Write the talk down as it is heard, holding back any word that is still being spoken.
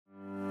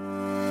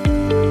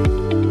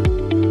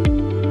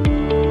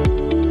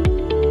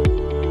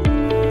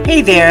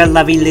Hey there,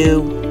 Lovey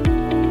Lou.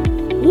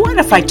 What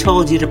if I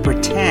told you to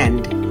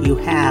pretend you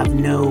have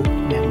no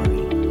memory?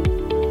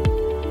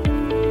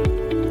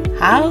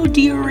 How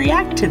do you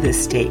react to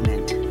this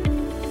statement?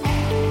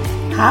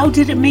 How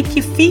did it make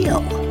you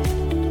feel?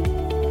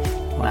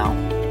 Well,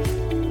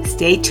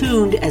 stay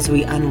tuned as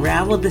we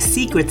unravel the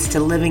secrets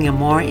to living a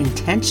more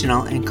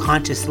intentional and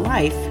conscious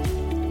life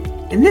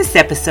in this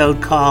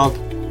episode called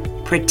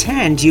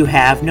Pretend You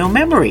Have No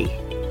Memory,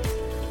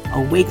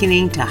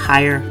 Awakening to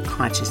Higher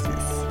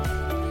Consciousness.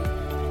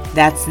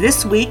 That's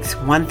this week's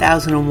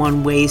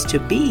 1001 Ways to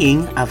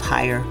Being of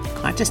Higher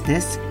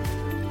Consciousness,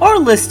 or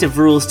list of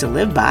rules to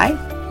live by.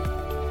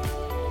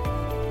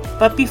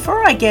 But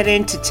before I get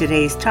into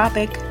today's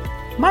topic,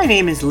 my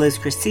name is Liz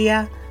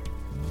Garcia.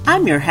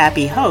 I'm your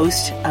happy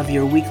host of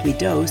your weekly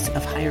dose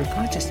of higher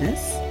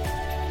consciousness.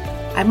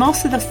 I'm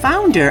also the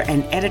founder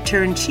and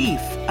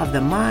editor-in-chief of the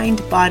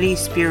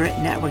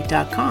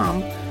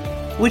MindBodySpiritNetwork.com,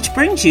 which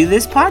brings you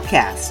this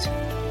podcast.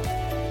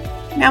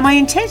 Now, my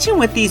intention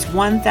with these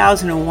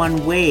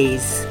 1001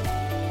 ways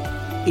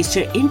is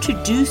to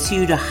introduce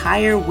you to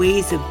higher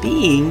ways of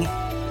being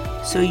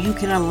so you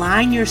can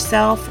align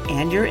yourself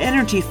and your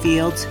energy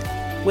fields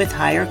with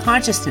higher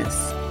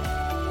consciousness.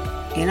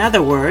 In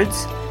other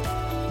words,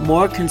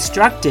 more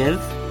constructive,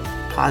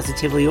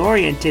 positively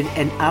oriented,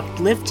 and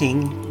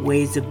uplifting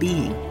ways of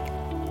being.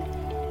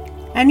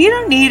 And you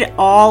don't need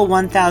all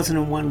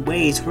 1001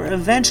 ways we're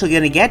eventually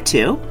going to get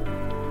to.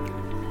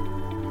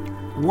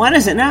 One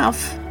is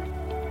enough.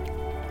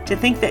 To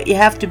think that you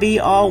have to be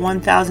all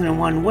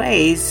 1001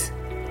 ways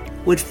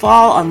would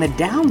fall on the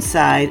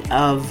downside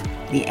of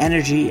the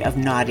energy of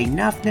not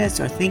enoughness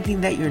or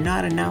thinking that you're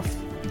not enough.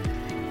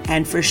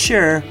 And for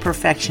sure,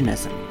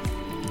 perfectionism.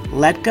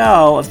 Let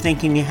go of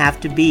thinking you have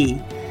to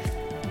be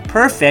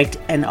perfect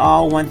in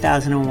all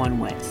 1001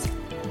 ways.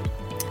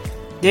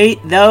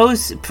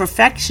 Those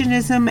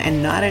perfectionism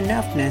and not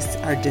enoughness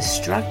are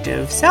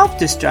destructive,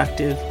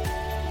 self-destructive,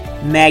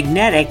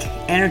 magnetic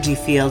energy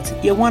fields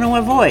you want to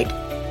avoid.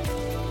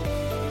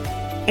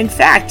 In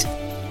fact,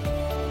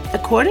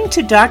 according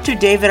to Dr.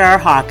 David R.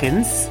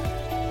 Hawkins,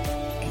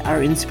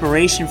 our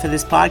inspiration for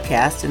this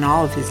podcast and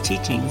all of his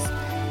teachings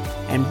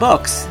and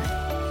books,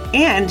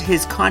 and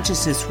his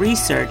consciousness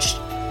research,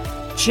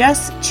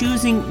 just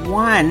choosing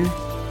one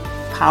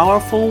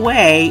powerful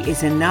way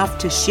is enough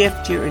to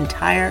shift your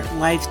entire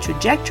life's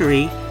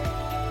trajectory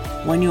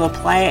when you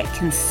apply it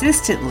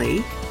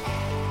consistently,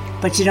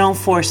 but you don't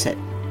force it,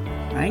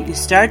 right? You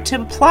start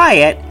to apply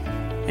it,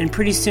 and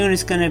pretty soon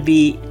it's going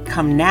to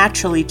come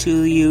naturally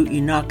to you.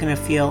 It's not going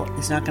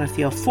to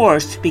feel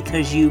forced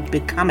because you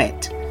become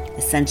it,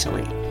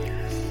 essentially.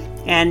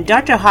 And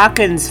Dr.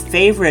 Hawkins'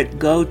 favorite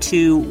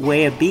go-to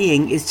way of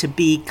being is to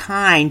be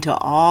kind to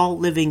all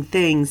living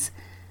things,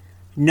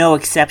 no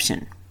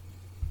exception.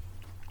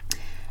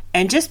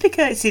 And just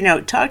because,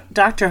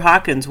 Dr.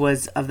 Hawkins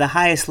was of the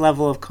highest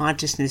level of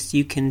consciousness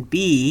you can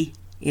be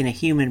in a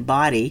human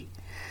body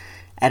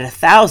at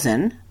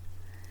 1,000,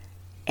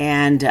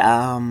 and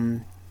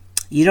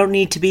you don't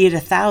need to be at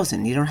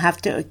 1,000. You don't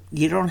have to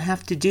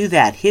do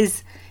that.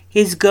 His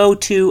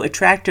go-to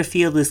attractor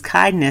field is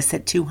kindness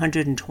at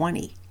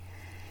 220.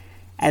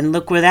 And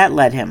look where that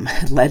led him.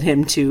 It led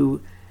him to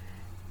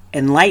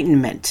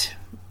enlightenment,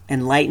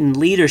 enlightened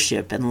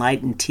leadership,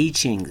 enlightened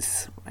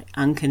teachings,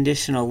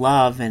 unconditional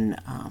love, and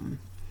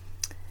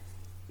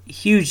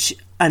huge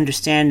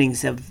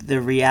understandings of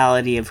the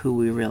reality of who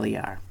we really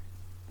are.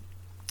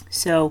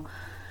 So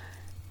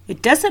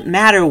it doesn't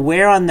matter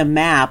where on the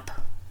map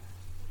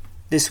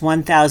this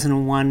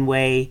 1001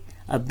 way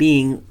of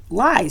being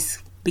lies,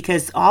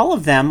 because all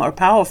of them are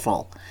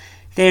powerful.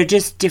 They're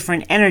just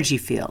different energy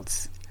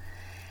fields.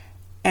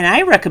 And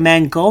I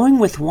recommend going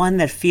with one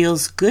that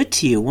feels good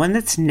to you, one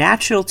that's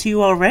natural to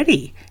you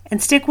already,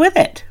 and stick with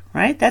it,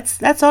 right?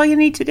 That's all you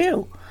need to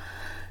do.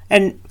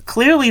 And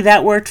clearly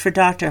that worked for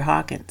Dr.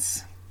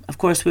 Hawkins. Of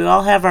course, we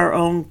all have our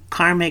own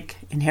karmic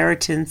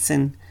inheritance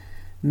and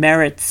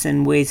merits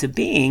and ways of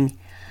being,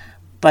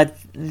 but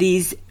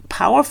these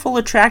powerful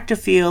attractor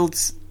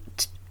fields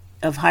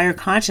of higher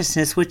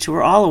consciousness, which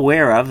we're all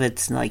aware of,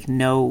 it's like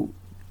no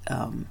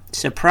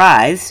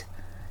surprise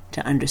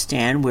to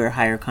understand where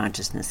higher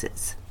consciousness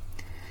is.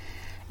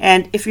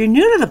 And if you're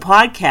new to the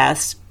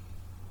podcast,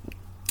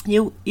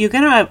 you're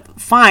going to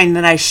find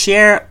that I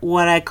share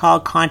what I call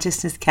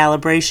consciousness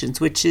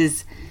calibrations, which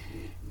is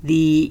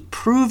the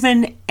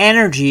proven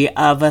energy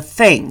of a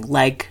thing,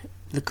 like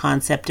the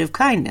concept of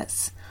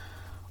kindness,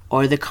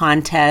 or the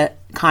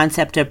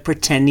concept of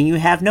pretending you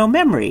have no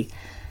memory.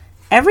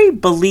 Every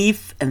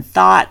belief and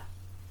thought,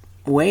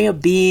 way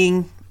of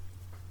being,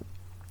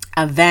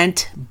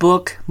 event,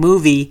 book,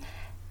 movie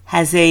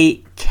has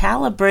a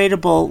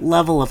calibratable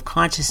level of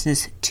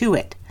consciousness to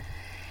it.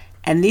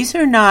 And these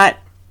are not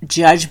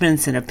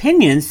judgments and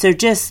opinions, they're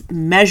just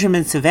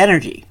measurements of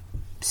energy.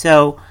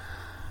 So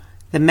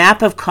the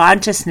map of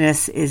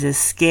consciousness is a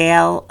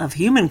scale of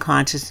human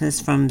consciousness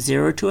from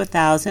 0 to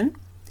 1,000.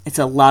 It's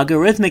a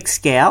logarithmic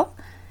scale,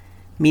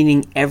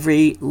 meaning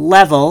every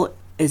level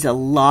is a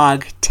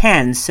log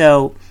 10.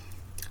 So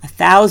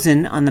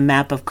 1,000 on the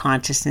map of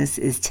consciousness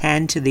is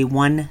 10 to the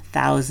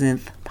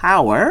 1,000th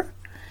power.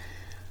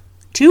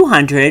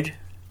 200,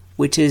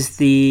 which is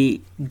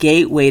the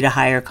gateway to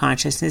higher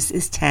consciousness,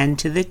 is 10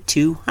 to the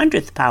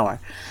 200th power.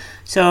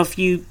 So if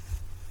you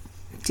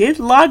did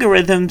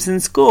logarithms in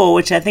school,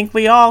 which I think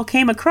we all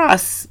came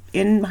across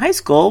in high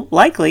school,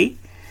 likely,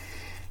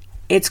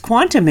 it's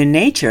quantum in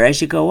nature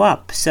as you go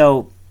up.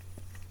 So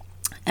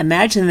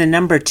imagine the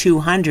number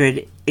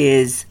 200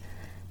 is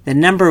the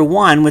number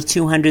 1 with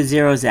 200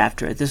 zeros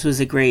after it. This was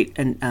a great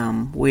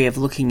way of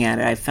looking at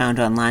it I found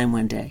online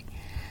one day.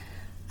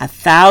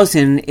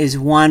 1,000 is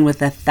 1 with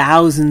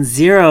 1,000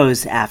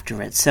 zeros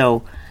after it.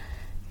 So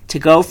to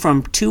go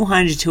from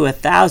 200 to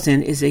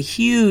 1,000 is a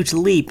huge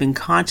leap in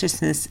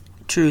consciousness,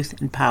 truth,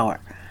 and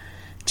power.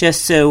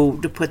 Just so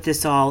to put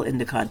this all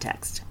into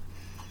context.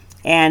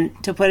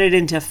 And to put it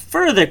into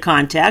further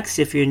context,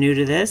 if you're new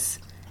to this,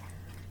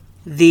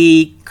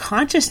 the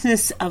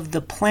consciousness of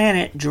the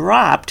planet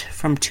dropped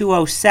from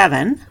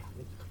 207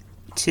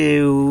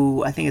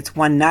 to, I think it's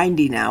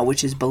 190 now,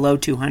 which is below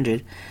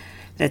 200.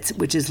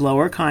 Which is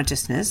lower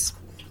consciousness.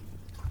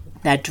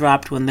 That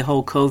dropped when the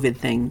whole COVID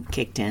thing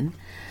kicked in.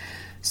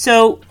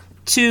 So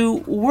to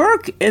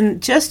work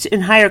just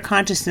in higher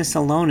consciousness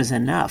alone is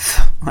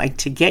enough. Like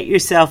to get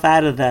yourself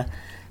out of the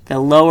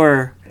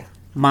lower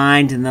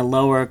mind and the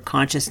lower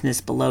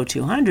consciousness below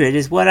 200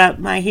 is what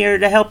I'm here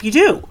to help you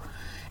do.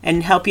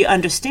 And help you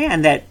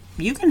understand that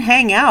you can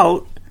hang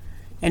out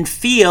and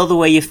feel the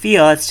way you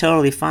feel. That's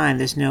totally fine.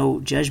 There's no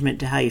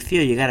judgment to how you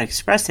feel. You got to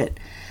express it.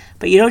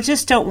 But you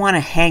don't want to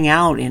hang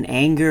out in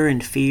anger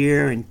and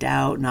fear and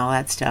doubt and all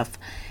that stuff.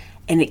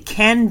 And it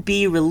can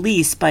be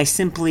released by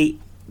simply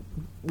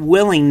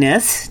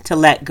willingness to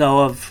let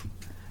go of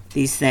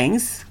these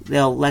things.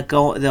 They'll let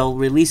go, they'll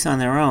release on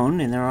their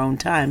own in their own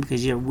time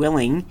because you're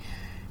willing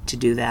to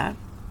do that.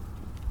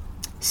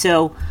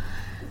 So,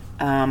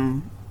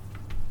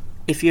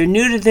 if you're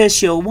new to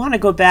this, you'll want to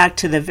go back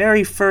to the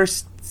very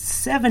first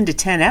 7 to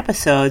 10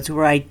 episodes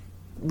where I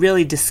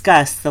really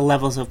discuss the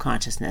levels of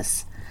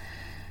consciousness.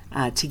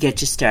 To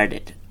get you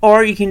started.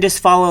 Or you can just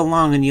follow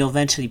along and you'll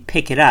eventually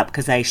pick it up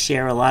because I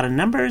share a lot of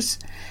numbers.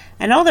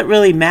 And all that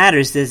really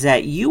matters is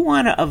that you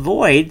want to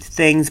avoid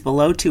things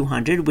below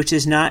 200, which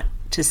is not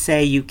to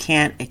say you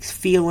can't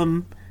feel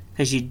them,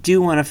 because you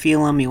do want to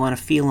feel them. You want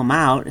to feel them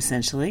out,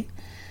 essentially,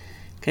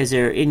 because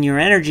they're in your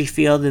energy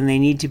field and they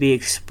need to be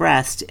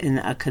expressed in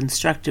a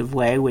constructive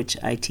way,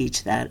 which I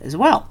teach that as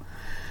well.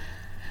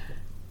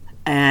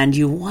 And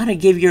you want to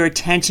give your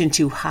attention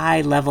to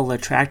high-level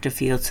attractor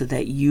fields so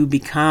that you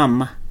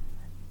become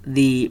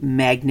the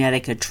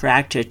magnetic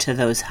attractor to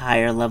those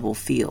higher-level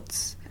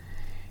fields.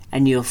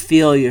 And you'll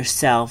feel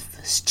yourself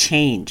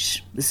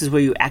change. This is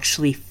where you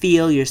actually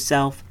feel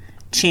yourself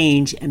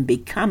change and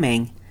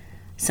becoming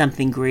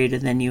something greater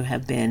than you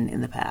have been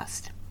in the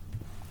past.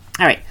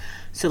 All right,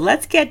 so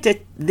let's get to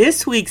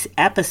this week's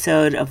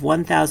episode of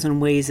 1,000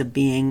 Ways of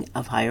Being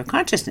of Higher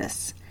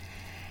Consciousness.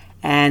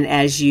 And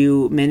as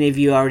many of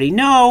you already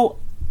know,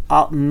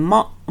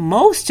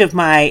 most of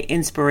my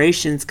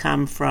inspirations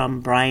come from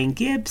Brian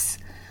Gibbs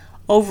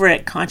over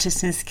at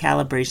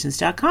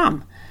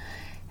consciousnesscalibrations.com.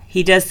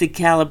 He does the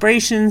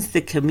calibrations,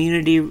 the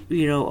community,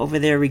 over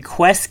there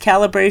requests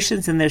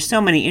calibrations, and there's so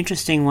many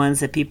interesting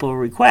ones that people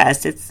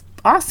request. It's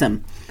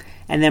awesome.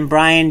 And then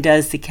Brian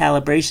does the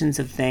calibrations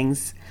of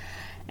things.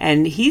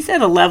 And he's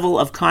at a level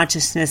of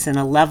consciousness and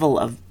a level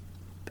of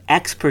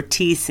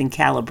expertise in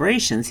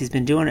calibrations. He's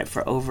been doing it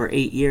for over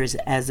 8 years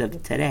as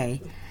of today,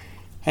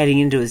 heading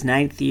into his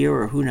 9th year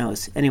or who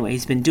knows. Anyway,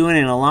 he's been doing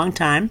it a long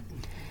time.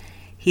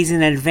 He's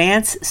an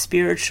advanced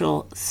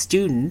spiritual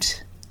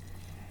student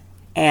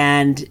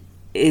and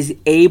is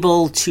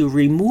able to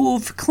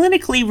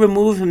clinically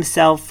remove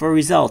himself for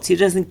results. He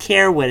doesn't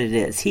care what it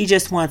is. He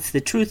just wants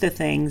the truth of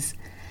things,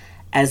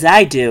 as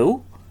I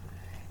do.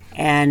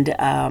 And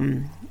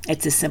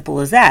it's as simple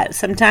as that.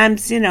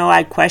 Sometimes,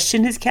 I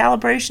question his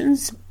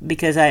calibrations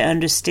because I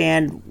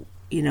understand,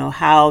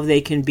 how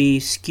they can be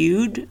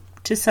skewed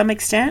to some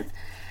extent.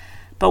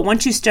 But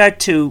once you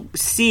start to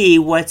see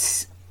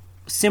what's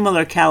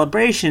similar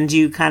calibrations,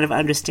 you kind of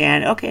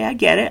understand, okay, I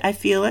get it, I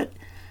feel it,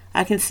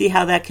 I can see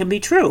how that can be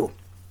true.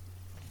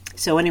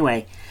 So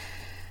anyway,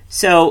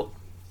 so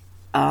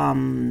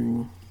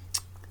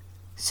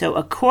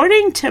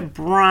according to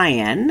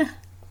Brian,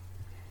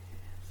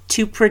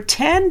 to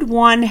pretend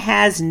one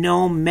has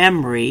no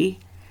memory,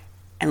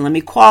 and let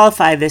me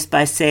qualify this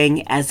by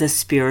saying as a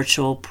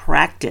spiritual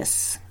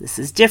practice. This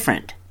is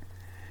different,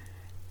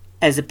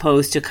 as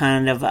opposed to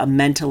kind of a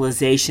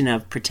mentalization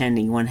of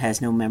pretending one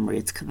has no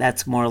memory.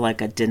 That's more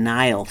like a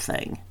denial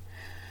thing,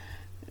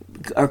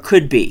 or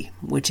could be,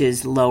 which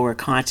is lower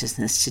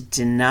consciousness, to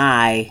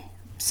deny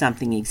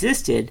something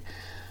existed.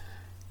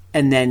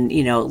 And then,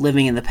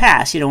 living in the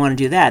past, you don't want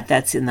to do that.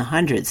 That's in the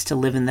hundreds. To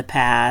live in the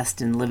past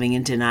and living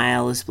in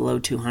denial is below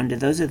 200.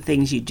 Those are the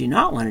things you do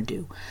not want to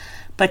do.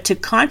 But to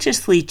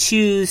consciously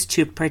choose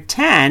to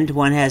pretend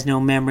one has no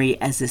memory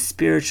as a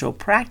spiritual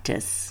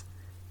practice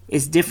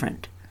is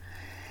different.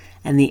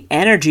 And the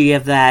energy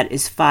of that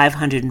is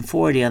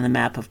 540 on the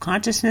map of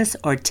consciousness,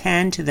 or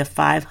 10 to the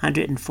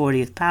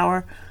 540th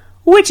power,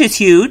 which is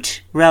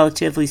huge,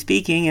 relatively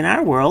speaking, in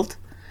our world,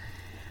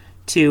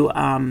 to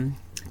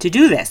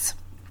do this.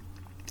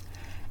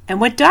 And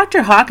what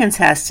Dr. Hawkins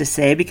has to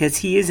say, because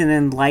he is an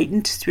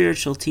enlightened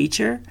spiritual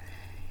teacher,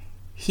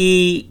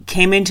 he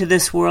came into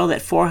this world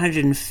at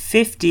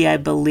 450, I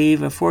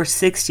believe, or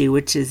 460,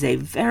 which is a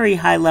very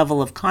high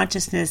level of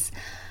consciousness,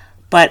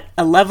 but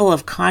a level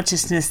of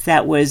consciousness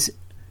that was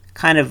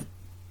kind of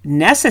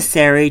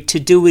necessary to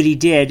do what he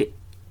did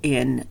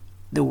in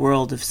the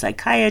world of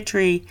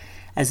psychiatry,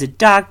 as a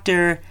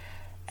doctor,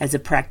 as a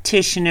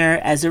practitioner,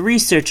 as a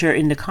researcher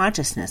into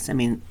consciousness. I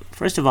mean,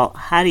 first of all,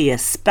 how do you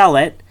spell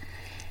it?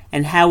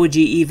 And how would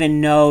you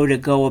even know to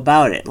go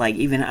about it? Like,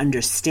 even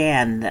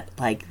understand that,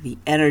 like, the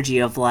energy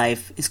of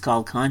life is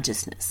called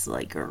consciousness.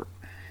 Like, or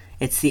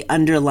it's the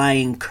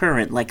underlying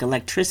current, like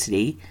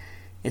electricity.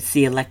 It's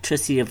the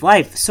electricity of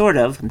life, sort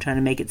of. I'm trying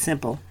to make it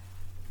simple.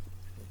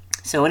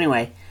 So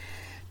anyway,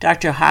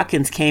 Dr.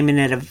 Hawkins came in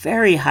at a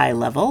very high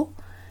level,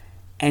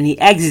 and he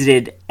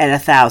exited at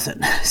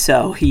 1,000.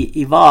 So he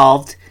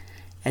evolved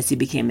as he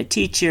became a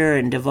teacher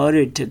and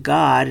devoted to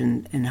God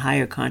and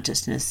higher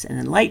consciousness and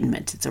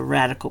enlightenment. It's a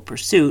radical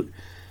pursuit,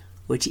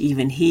 which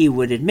even he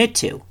would admit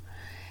to.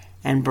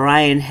 And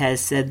Brian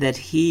has said that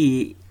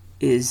he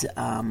is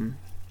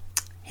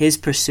his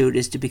pursuit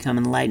is to become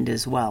enlightened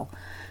as well.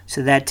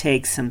 So that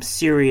takes some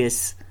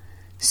serious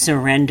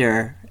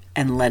surrender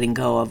and letting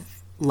go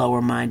of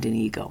lower mind and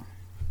ego.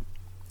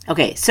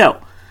 Okay,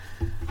 so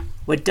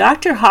what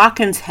Dr.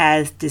 Hawkins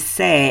has to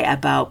say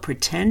about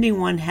pretending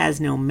one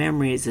has no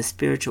memory as a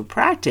spiritual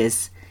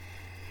practice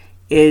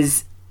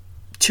is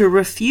to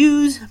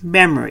refuse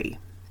memory,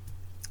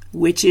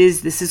 which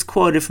is, this is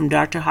quoted from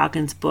Dr.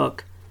 Hawkins'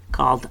 book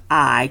called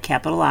I,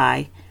 capital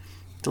I,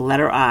 the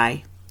letter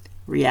I,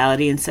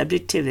 Reality and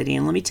Subjectivity.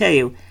 And let me tell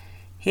you,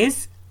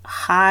 his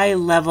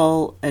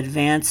high-level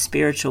advanced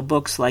spiritual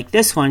books like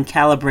this one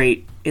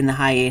calibrate in the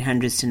high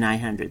 800s to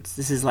 900s.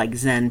 This is like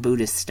Zen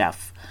Buddhist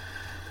stuff,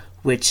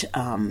 which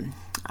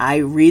I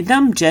read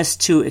them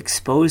just to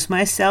expose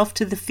myself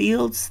to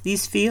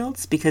these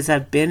fields, because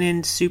I've been in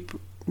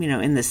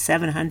in the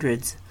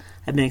 700s.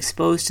 I've been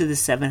exposed to the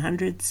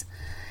 700s.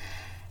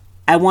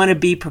 I want to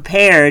be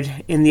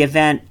prepared in the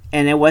event,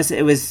 and it was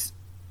a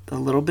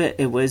little bit,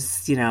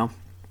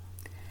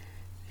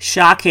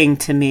 shocking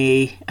to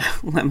me.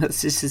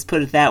 Let's just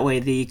put it that way.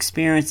 The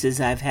experiences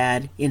I've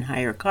had in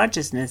higher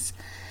consciousness.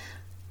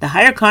 The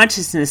higher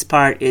consciousness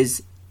part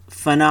is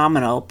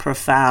phenomenal,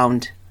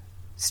 profound,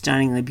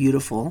 stunningly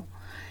beautiful.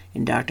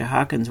 In Dr.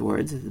 Hawkins'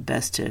 words, is the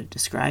best to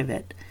describe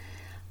it.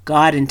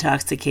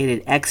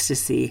 God-intoxicated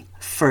ecstasy,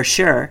 for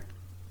sure.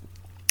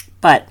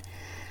 But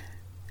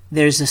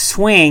there's a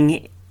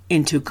swing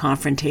into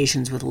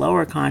confrontations with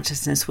lower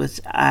consciousness, which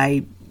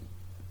I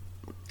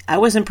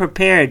wasn't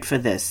prepared for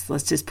this.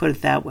 Let's just put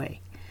it that way.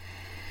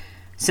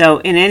 So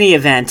in any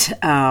event,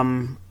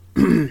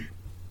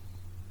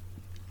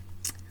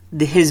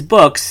 his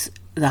books,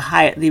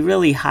 the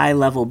really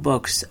high-level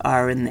books,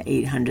 are in the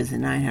 800s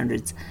and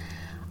 900s.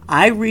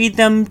 I read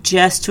them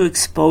just to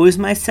expose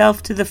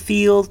myself to the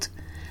field,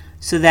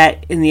 so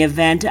that in the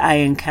event I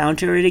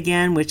encounter it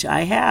again, which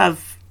I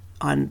have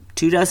on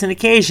 24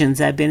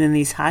 occasions, I've been in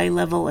these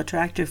high-level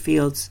attractor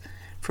fields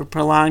for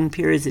prolonged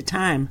periods of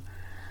time,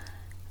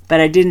 but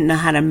I didn't know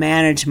how to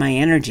manage my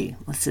energy.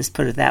 Let's just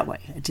put it that way.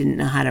 I didn't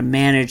know how to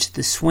manage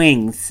the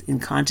swings in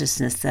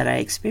consciousness that I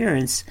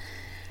experienced,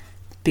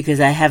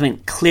 because I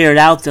haven't cleared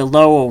out the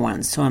lower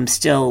ones, so I'm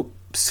still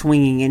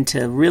swinging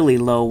into really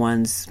low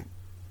ones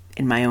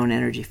in my own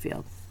energy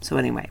field. So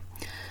anyway,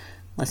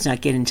 let's not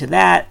get into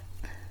that.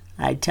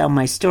 I tell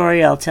my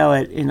story, I'll tell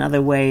it in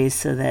other ways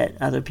so that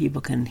other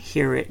people can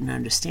hear it and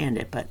understand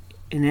it. But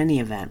in any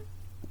event,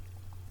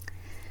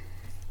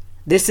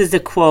 this is a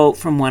quote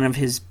from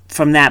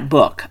from that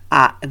book,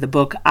 the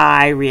book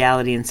I,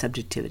 Reality and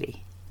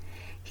Subjectivity.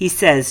 He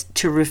says,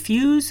 "To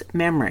refuse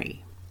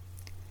memory,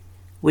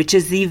 which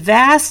is the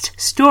vast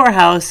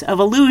storehouse of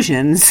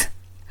illusions,"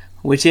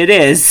 which it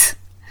is.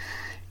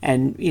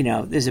 And,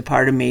 there's a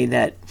part of me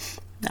that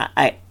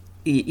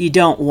you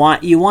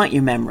want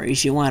your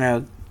memories. You want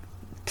to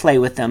play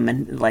with them.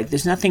 And,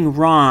 there's nothing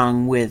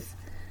wrong with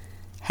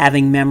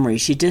having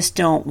memories. You just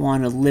don't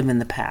want to live in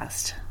the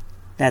past.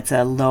 That's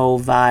a low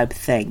vibe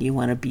thing. You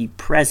want to be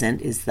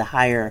present is the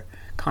higher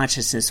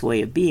consciousness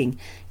way of being.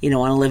 You don't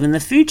want to live in the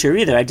future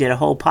either. I did a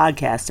whole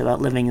podcast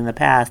about living in the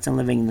past and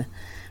living in the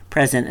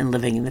present and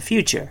living in the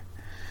future.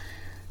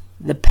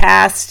 The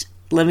past,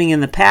 living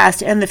in the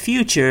past, and the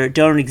future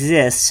don't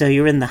exist, so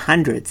you're in the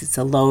hundreds. It's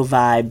a low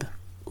vibe,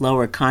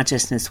 lower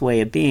consciousness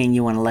way of being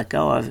you want to let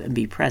go of and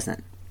be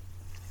present.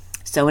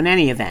 So in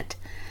any event,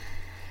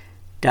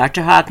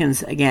 Dr.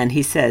 Hawkins, again,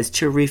 he says,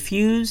 to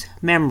refuse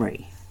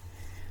memory,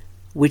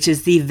 which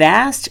is the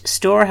vast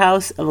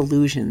storehouse of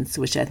illusions,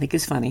 which I think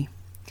is funny,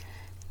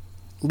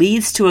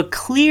 leads to a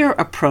clear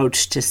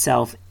approach to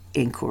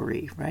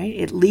self-inquiry, right?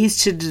 It leads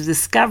to the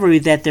discovery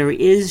that there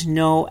is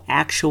no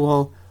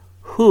actual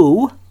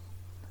who,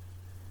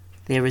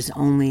 There is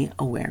only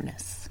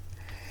awareness.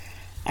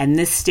 And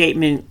this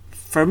statement,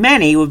 for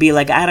many, would be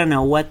like, I don't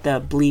know what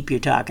the bleep you're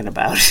talking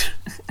about.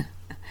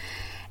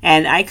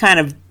 And I kind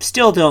of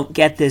still don't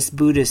get this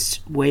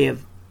Buddhist way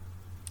of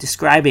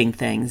describing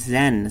things,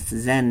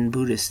 Zen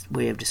Buddhist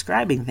way of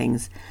describing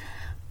things,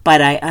 but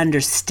I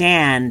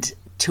understand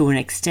to an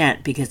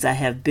extent because I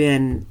have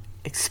been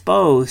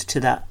exposed to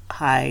the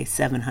high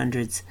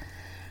 700s.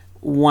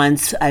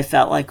 Once I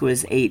felt like it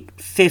was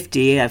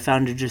 850. I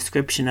found a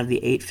description of the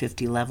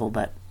 850 level,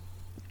 but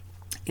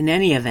in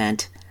any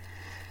event,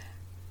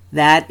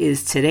 that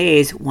is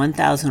today's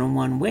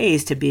 1001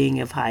 ways to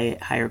being of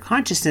higher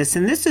consciousness,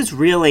 and this is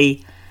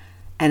really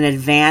an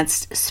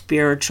advanced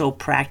spiritual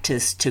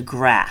practice to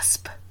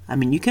grasp. I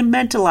mean, you can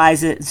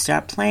mentalize it and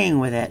start playing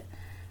with it,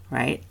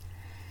 right?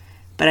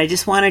 But I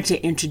just wanted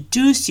to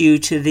introduce you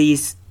to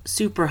these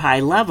super high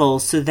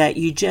levels so that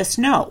you just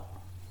know.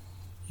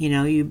 You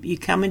know, you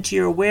come into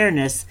your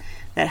awareness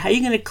that how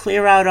you're going to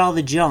clear out all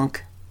the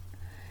junk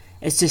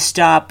is to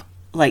stop,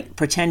 like,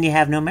 pretend you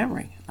have no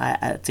memory.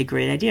 It's a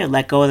great idea.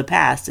 Let go of the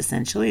past,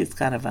 essentially. It's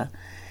kind of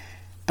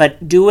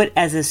but do it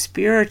as a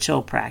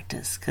spiritual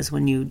practice, because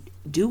when you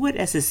do it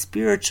as a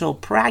spiritual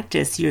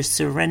practice, you're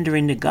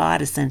surrendering to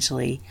God,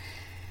 essentially,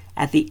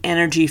 at the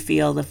energy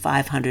field of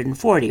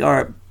 540.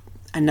 Or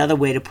another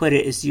way to put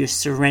it is you're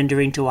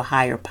surrendering to a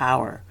higher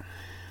power,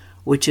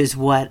 which is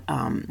what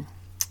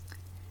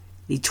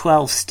the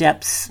 12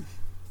 steps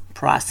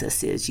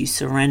process is. You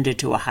surrender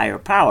to a higher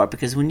power,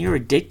 because when you're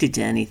addicted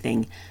to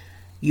anything,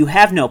 you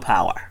have no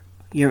power.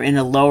 You're in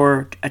a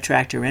lower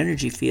attractor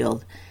energy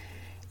field.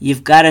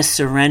 You've got to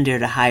surrender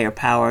to higher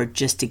power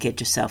just to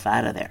get yourself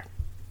out of there.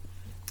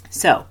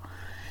 So,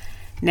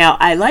 now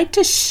I like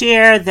to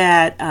share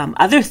that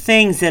other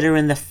things that are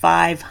in the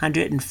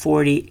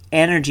 540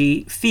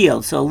 energy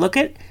field. So look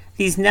at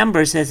these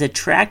numbers as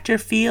attractor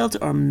fields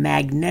or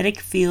magnetic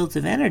fields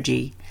of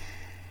energy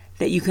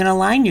that you can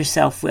align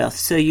yourself with.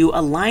 So you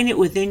align it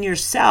within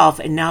yourself,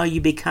 and now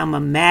you become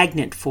a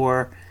magnet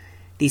for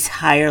these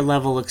higher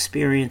level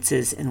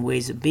experiences and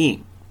ways of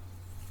being.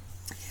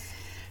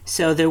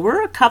 So there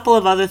were a couple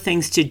of other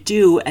things to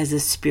do as a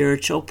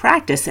spiritual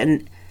practice,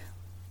 and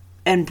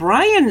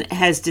Brian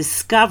has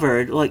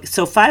discovered,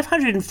 so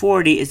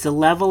 540 is the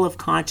level of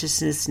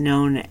consciousness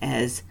known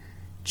as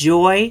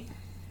joy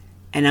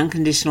and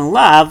unconditional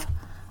love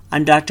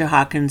on Dr.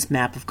 Hawkins'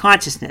 map of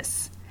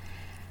consciousness.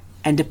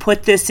 And to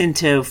put this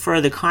into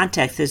further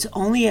context, there's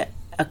only,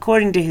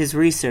 according to his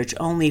research,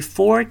 only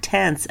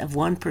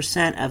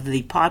 0.4% of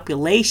the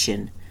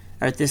population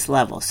are at this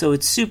level. So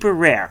it's super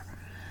rare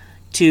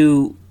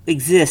to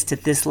exist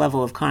at this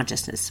level of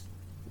consciousness.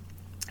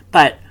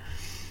 But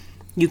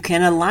you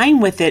can align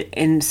with it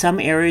in some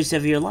areas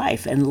of your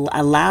life and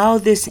allow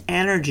this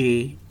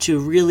energy to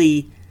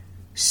really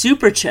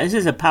supercharge. This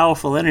is a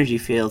powerful energy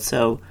field.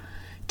 So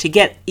to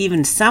get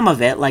even some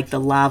of it, like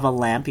the lava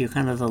lamp, you're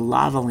kind of the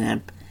lava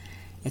lamp.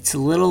 It's a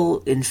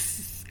little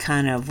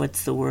kind of,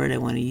 what's the word I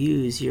want to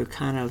use? You're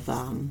kind of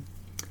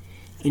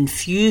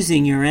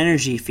infusing your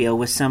energy field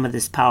with some of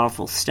this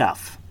powerful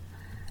stuff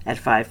at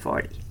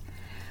 540.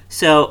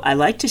 So I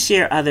like to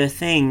share other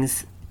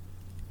things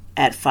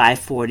at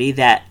 540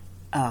 that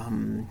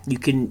you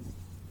can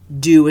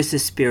do as a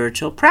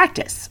spiritual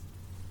practice.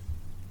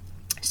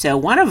 So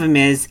one of them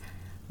is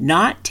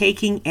not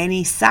taking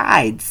any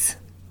sides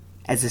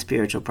as a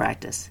spiritual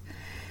practice.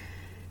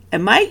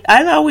 And I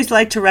always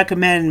like to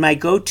recommend my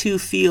go-to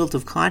field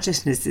of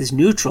consciousness is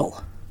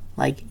neutral.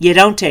 Like, you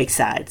don't take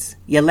sides.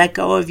 You let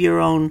go of your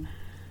own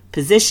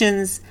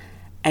positions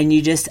and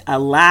you just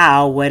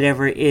allow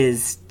whatever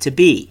is to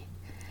be.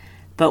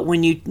 But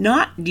when you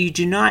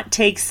do not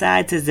take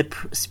sides as a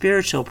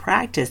spiritual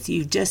practice,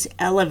 you've just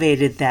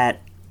elevated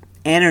that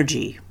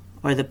energy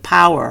or the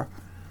power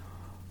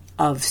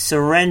of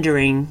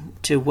surrendering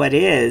to what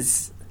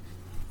is.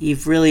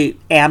 You've really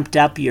amped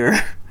up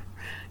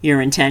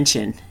your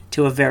intention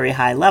to a very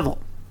high level.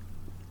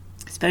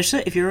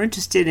 Especially if you're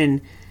interested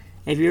in,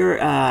 if you're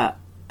a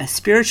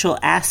spiritual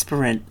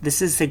aspirant,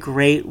 this is a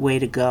great way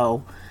to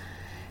go.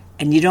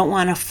 And you don't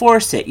want to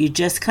force it. You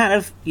just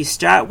you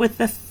start with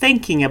the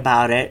thinking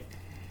about it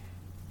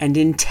and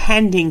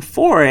intending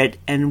for it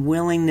and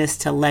willingness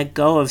to let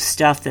go of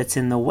stuff that's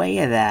in the way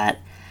of that,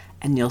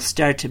 and you'll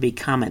start to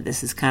become it.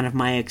 This is kind of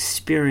my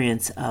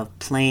experience of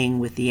playing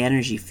with the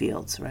energy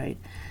fields, right?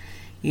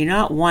 You're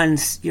not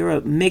you're a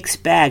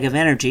mixed bag of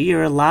energy.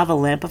 You're a lava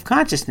lamp of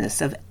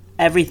consciousness of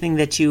everything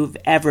that you've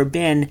ever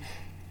been,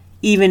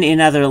 even in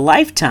other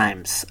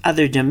lifetimes,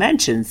 other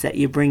dimensions that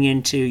you bring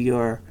into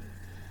your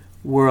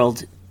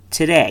world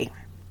today.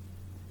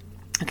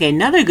 Okay,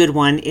 another good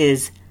one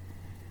is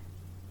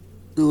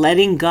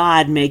letting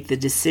God make the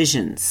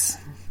decisions.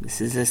 This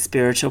is a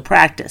spiritual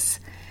practice.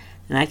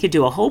 And I could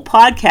do a whole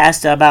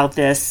podcast about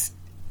this,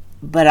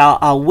 but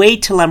I'll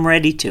wait till I'm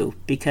ready to,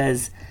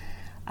 because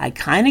I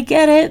kind of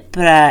get it,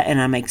 and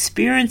I'm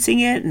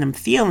experiencing it and I'm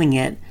feeling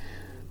it,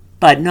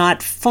 but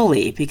not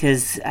fully,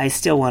 because I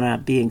still want to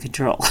be in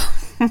control.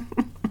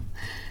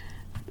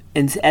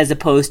 as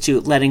opposed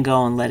to letting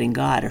go and letting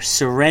God, or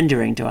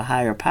surrendering to a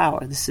higher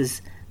power. This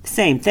is the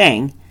same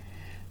thing,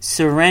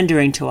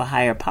 surrendering to a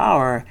higher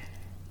power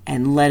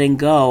and letting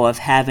go of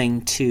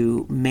having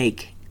to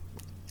make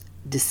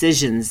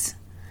decisions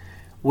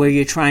where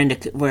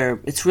where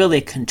it's really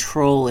a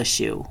control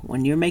issue.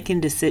 When you're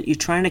making you're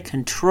trying to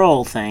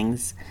control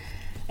things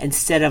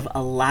instead of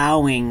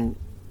allowing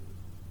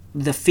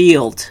the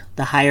field,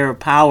 the higher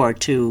power,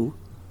 to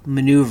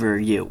maneuver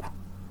you.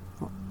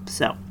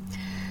 So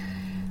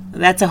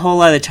that's a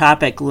whole other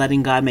topic,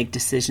 letting God make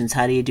decisions.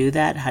 How do you do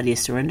that? How do you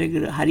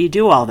surrender? How do you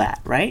do all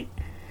that, right?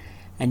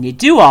 And you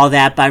do all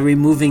that by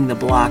removing the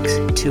blocks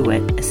to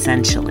it,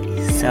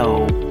 essentially.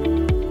 So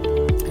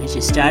as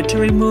you start to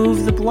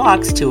remove the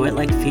blocks to it,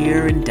 like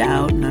fear and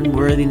doubt and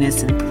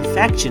unworthiness and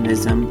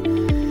perfectionism,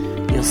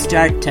 you'll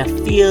start to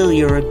feel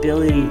your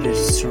ability to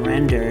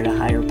surrender to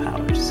higher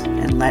powers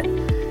and let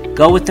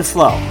go with the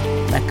flow.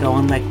 Let go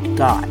and let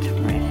God,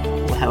 right?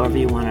 However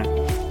you want to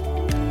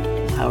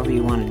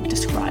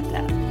describe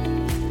that.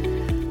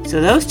 So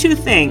those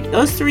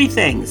three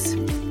things: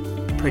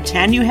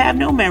 pretend you have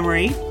no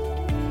memory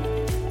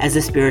as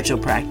a spiritual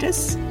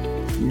practice,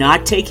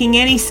 not taking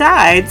any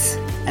sides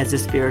as a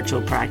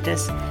spiritual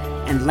practice,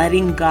 and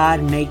letting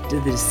God make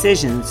the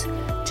decisions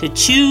to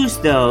choose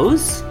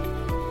those.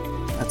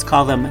 Let's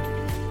call them,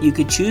 you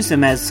could choose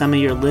them as some of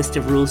your list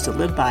of rules to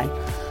live by,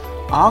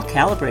 all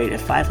calibrated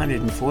at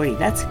 540.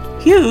 That's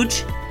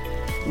huge,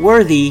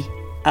 worthy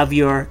of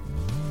your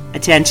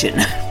attention.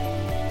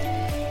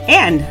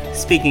 And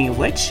speaking of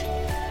which,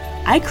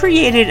 I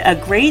created a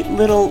great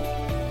little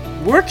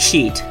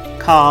worksheet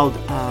called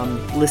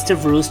List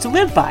of Rules to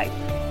Live By.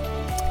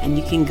 And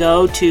you can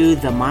go to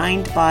the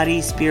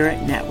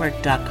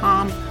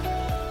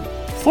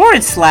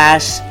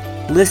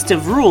mindbodyspiritnetwork.com/list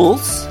of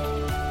rules,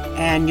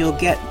 and you'll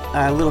get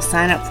a little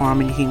sign up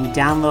form, and you can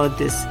download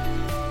this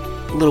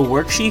little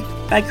worksheet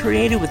I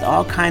created with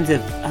all kinds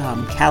of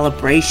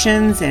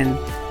calibrations. And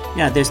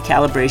there's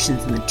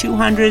calibrations in the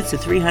 200s, the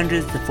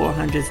 300s, the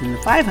 400s, and the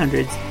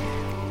 500s,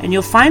 and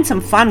you'll find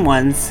some fun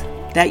ones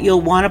that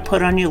you'll want to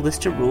put on your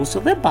list of rules to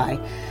live by.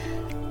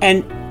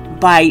 And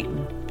by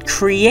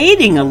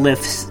creating a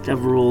list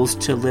of rules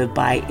to live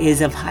by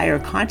is of higher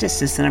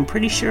consciousness, and I'm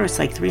pretty sure it's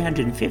like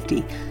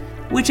 350,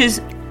 which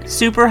is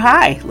super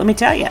high. Let me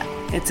tell you,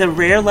 it's a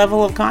rare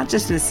level of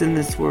consciousness in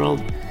this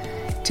world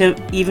to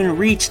even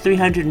reach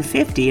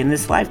 350 in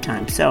this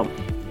lifetime. So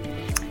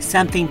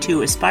something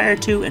to aspire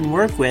to and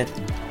work with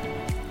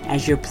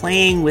as you're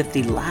playing with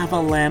the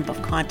lava lamp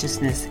of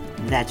consciousness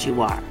that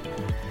you are.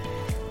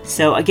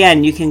 So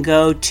again, you can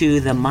go to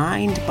the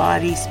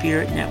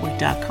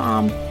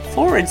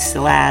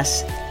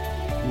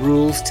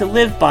mindbodyspiritnetwork.com/rules to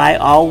live by,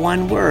 all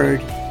one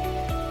word,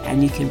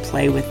 and you can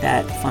play with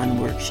that fun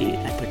worksheet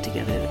I put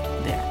together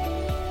there.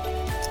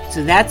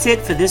 So that's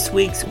it for this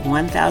week's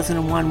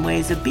 1001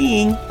 Ways of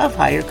Being of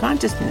Higher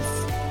Consciousness.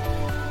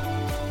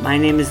 My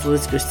name is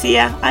Liz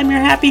Garcia. I'm your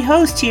happy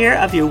host here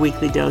of your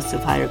weekly dose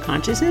of higher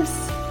consciousness.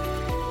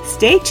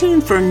 Stay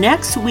tuned for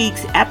next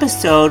week's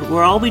episode,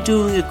 where I'll be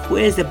doing a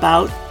quiz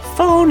about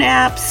phone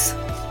apps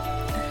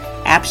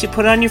you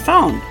put on your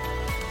phone.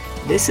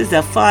 This is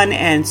a fun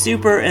and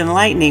super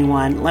enlightening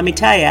one, let me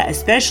tell you,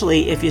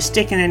 especially if you're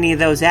sticking any of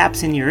those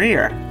apps in your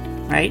ear,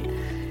 right?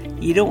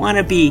 You don't want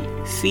to be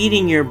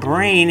feeding your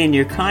brain and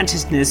your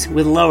consciousness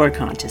with lower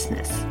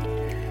consciousness.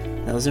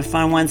 Those are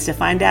fun ones to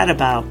find out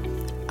about.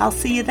 I'll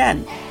see you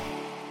then.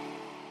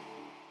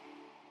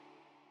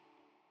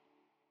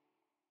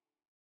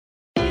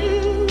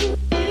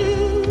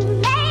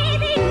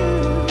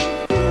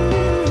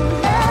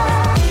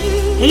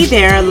 Hey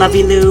there,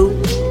 Lovey Lou.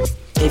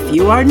 If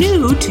you are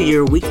new to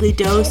your weekly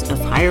dose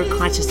of Higher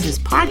Consciousness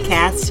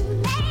podcast,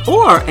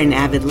 or an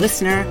avid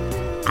listener,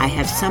 I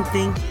have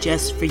something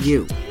just for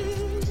you.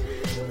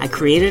 I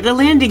created a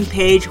landing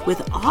page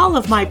with all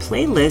of my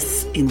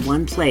playlists in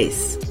one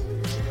place.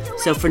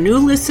 So for new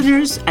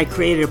listeners, I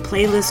created a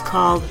playlist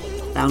called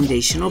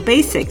Foundational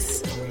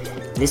Basics.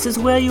 This is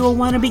where you will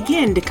want to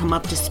begin to come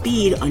up to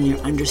speed on your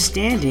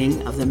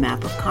understanding of the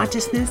map of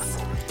consciousness,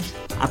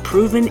 a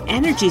proven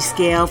energy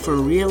scale for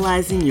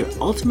realizing your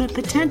ultimate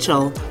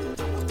potential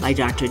by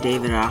Dr.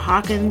 David R.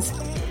 Hawkins,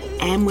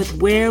 and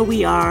with where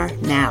we are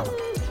now.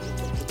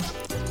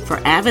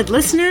 For avid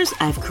listeners,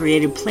 I've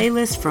created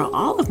playlists for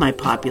all of my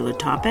popular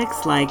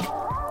topics like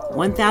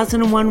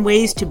 1001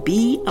 Ways to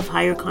Be of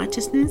Higher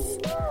Consciousness,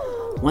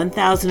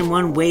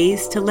 1001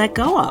 Ways to Let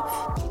Go of.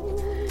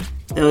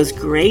 Those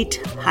great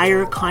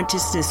higher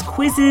consciousness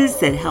quizzes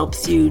that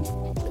helps you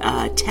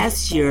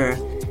test your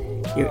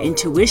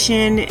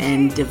intuition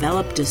and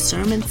develop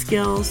discernment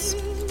skills,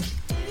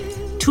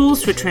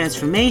 tools for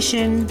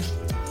transformation,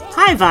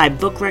 high vibe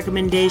book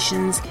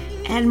recommendations,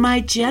 and my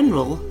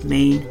general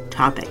main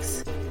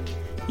topics.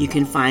 You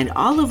can find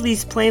all of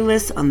these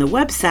playlists on the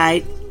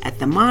website at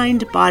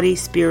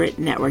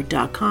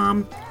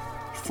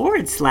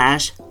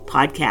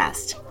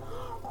themindbodyspiritnetwork.com/podcast.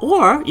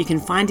 Or you can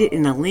find it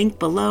in a link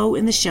below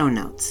in the show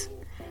notes.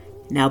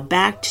 Now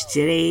back to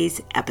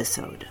today's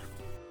episode.